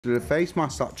Do the face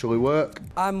masks actually work?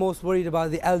 I'm most worried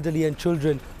about the elderly and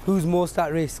children. Who's most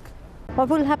at risk? What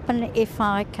will happen if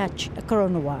I catch a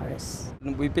coronavirus?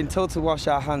 We've been told to wash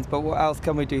our hands, but what else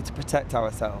can we do to protect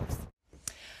ourselves?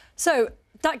 So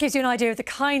that gives you an idea of the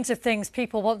kinds of things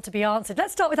people want to be answered.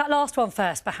 Let's start with that last one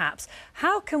first, perhaps.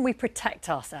 How can we protect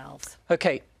ourselves?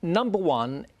 OK, number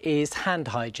one is hand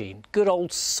hygiene. Good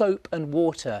old soap and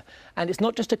water. And it's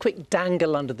not just a quick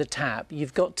dangle under the tap.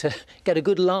 You've got to get a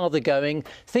good lather going.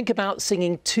 Think about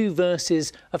singing 2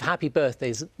 verses of Happy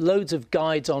Birthdays. Loads of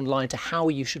guides online to how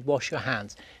you should wash your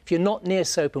hands. If you're not near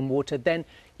soap and water, then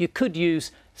you could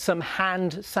use some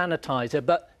hand sanitizer.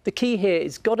 But the key here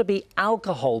is got to be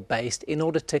alcohol-based in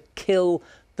order to kill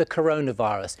the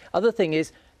coronavirus. Other thing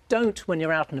is, don't, when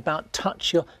you're out and about,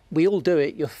 touch we all do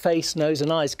it, your face, nose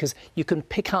and eyes, because you can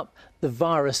pick up the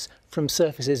virus from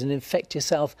surfaces and infect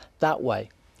yourself that way.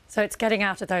 So it's getting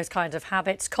out of those kind of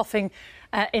habits, coughing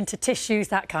into tissues,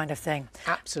 that kind of thing.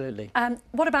 Absolutely.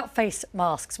 What about face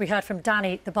masks? We heard from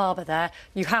Danny, the barber there.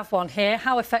 You have one here.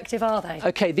 How effective are they?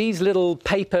 OK, these little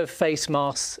paper face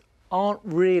masks aren't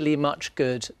really much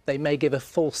good. They may give a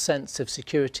false sense of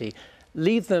security.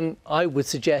 Leave them, I would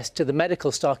suggest, to the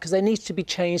medical staff because they need to be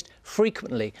changed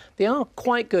frequently. They are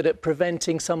quite good at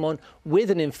preventing someone with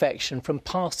an infection from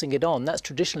passing it on. That's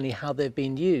traditionally how they've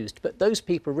been used. But those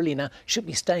people really now should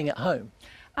be staying at home.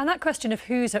 And that question of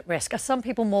who's at risk, are some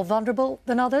people more vulnerable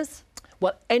than others?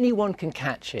 Well, anyone can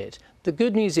catch it. The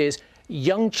good news is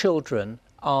young children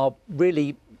are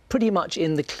really pretty much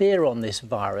in the clear on this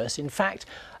virus. In fact,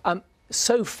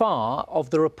 so far, of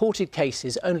the reported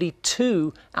cases, only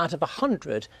 2 out of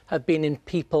 100 have been in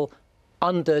people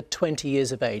under 20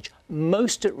 years of age.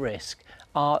 Most at risk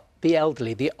are the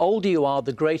elderly. The older you are,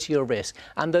 the greater your risk.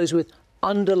 And those with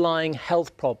underlying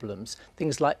health problems,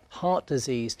 things like heart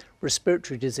disease,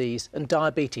 respiratory disease and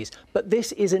diabetes. But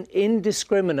this is an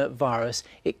indiscriminate virus.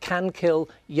 It can kill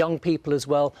young people as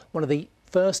well. One of the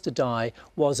first to die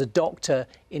was a doctor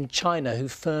in China who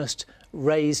first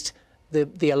raised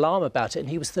the alarm about it, and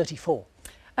he was 34.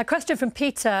 A question from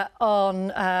Peter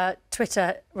on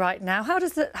Twitter right now.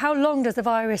 How long does the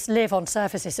virus live on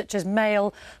surfaces such as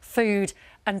mail, food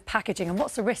and packaging, and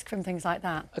what's the risk from things like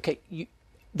that? OK,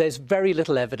 there's very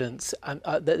little evidence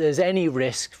that there's any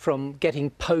risk from getting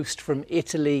post from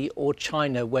Italy or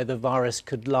China where the virus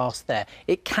could last there.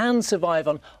 It can survive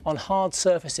on hard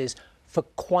surfaces for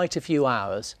quite a few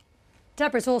hours.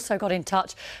 Deborah's also got in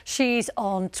touch. She's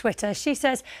on Twitter. She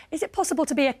says, is it possible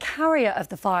to be a carrier of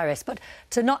the virus, but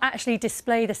to not actually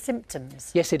display the symptoms?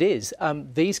 Yes, it is.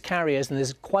 These carriers, and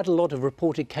there's quite a lot of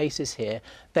reported cases here,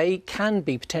 they can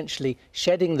be potentially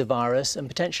shedding the virus and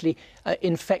potentially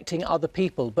infecting other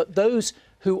people. But those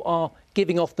who are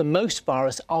giving off the most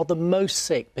virus are the most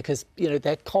sick because, you know,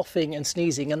 they're coughing and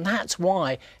sneezing, and that's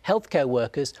why healthcare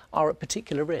workers are at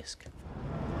particular risk.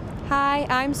 Hi,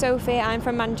 I'm Sophie, I'm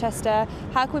from Manchester.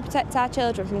 How can we protect our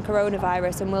children from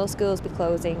coronavirus and will schools be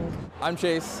closing? I'm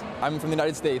Chase, I'm from the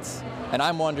United States, and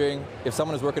I'm wondering if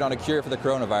someone is working on a cure for the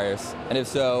coronavirus, and if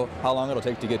so, how long it'll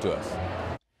take to get to us.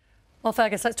 Well,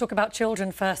 Fergus, let's talk about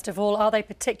children first of all. Are they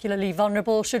particularly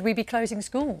vulnerable? Should we be closing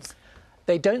schools?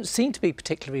 They don't seem to be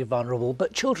particularly vulnerable,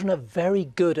 but children are very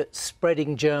good at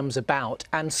spreading germs about,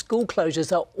 and school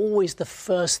closures are always the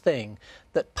first thing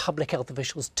that public health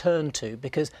officials turn to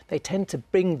because they tend to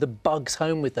bring the bugs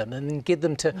home with them and then give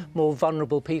them to more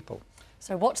vulnerable people.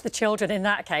 So watch the children in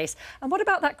that case. And what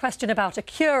about that question about a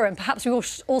cure? And perhaps we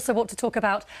also want to talk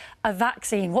about a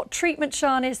vaccine. What treatment,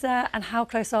 Sian, is there and how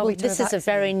close are we to a vaccine? This is a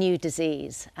very new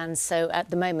disease. And so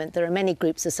at the moment, there are many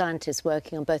groups of scientists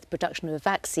working on both the production of a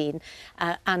vaccine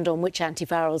and on which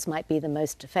antivirals might be the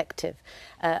most effective.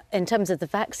 In terms of the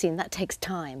vaccine, that takes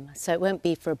time. So it won't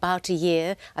be for about a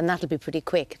year, and that'll be pretty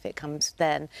quick if it comes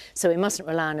then. So we mustn't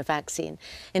rely on a vaccine.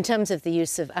 In terms of the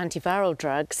use of antiviral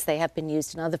drugs, they have been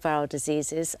used in other viral diseases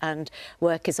and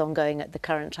work is ongoing at the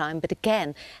current time. But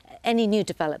again, any new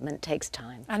development takes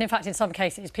time. And in fact, in some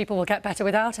cases, people will get better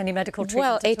without any medical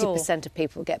treatment at all. Well, 80% of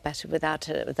people get better without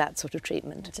that sort of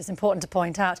treatment. Which is important to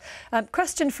point out.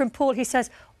 Question from Paul. He says,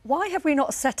 why have we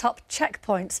not set up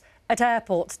checkpoints at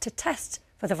airports to test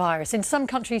for the virus? In some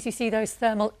countries, you see those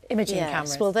thermal imaging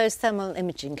cameras. Well, those thermal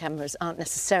imaging cameras aren't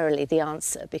necessarily the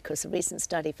answer because a recent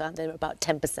study found they were about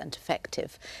 10%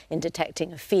 effective in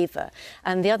detecting a fever.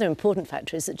 And the other important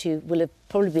factor is that you will have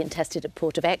probably been tested at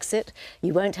port of exit.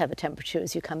 You won't have a temperature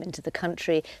as you come into the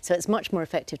country. So it's much more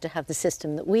effective to have the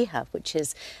system that we have, which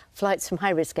is flights from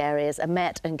high-risk areas are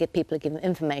met and people are given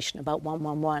information about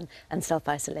 111 and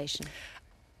self-isolation.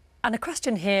 And a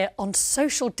question here on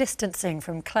social distancing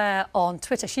from Claire on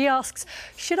Twitter. She asks,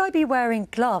 should I be wearing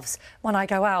gloves when I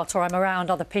go out or I'm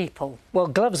around other people? Well,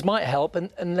 gloves might help,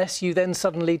 unless you then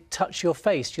suddenly touch your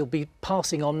face. You'll be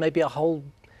passing on maybe a whole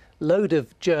load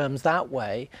of germs that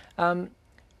way.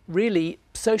 Really,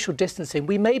 social distancing,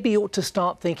 we maybe ought to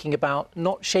start thinking about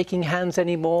not shaking hands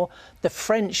anymore. The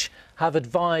French have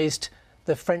advised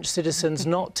the French citizens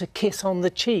not to kiss on the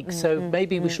cheek, so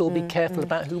maybe we should all be careful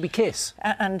about who we kiss.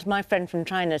 And my friend from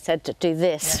China said to do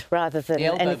this rather than The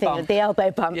elbow anything, bump. the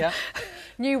elbow bump. Yeah.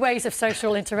 New ways of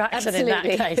social interaction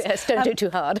Absolutely. in that case. Yes, don't do it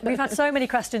too hard. We've had so many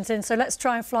questions in, so let's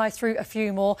try and fly through a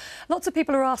few more. Lots of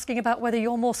people are asking about whether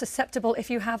you're more susceptible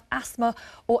if you have asthma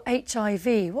or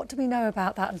HIV. What do we know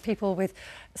about that and people with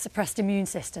suppressed immune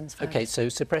systems? OK, so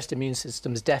suppressed immune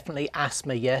systems, definitely.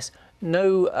 Asthma, yes.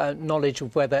 No knowledge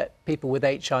of whether people with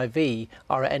HIV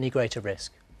are at any greater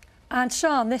risk. And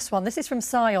Sian, this is from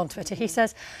Sai on Twitter. He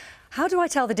says, how do I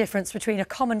tell the difference between a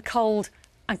common cold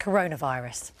and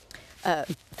coronavirus?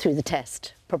 Through the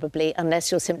test, probably,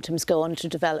 unless your symptoms go on to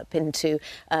develop into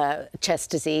chest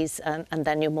disease, and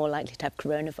then you're more likely to have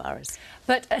coronavirus.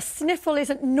 But a sniffle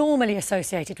isn't normally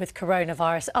associated with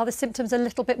coronavirus. Are the symptoms a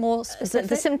little bit more specific?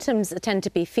 The symptoms tend to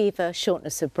be fever,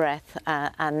 shortness of breath,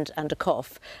 and a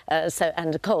cough.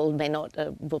 And a cold may not,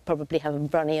 will probably have a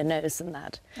runnier nose than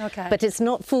that. OK. But it's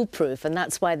not foolproof, and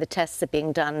that's why the tests are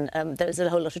being done. There's a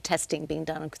whole lot of testing being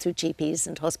done through GPs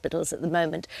and hospitals at the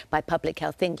moment by Public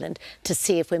Health England to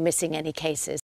see if we're missing any cases.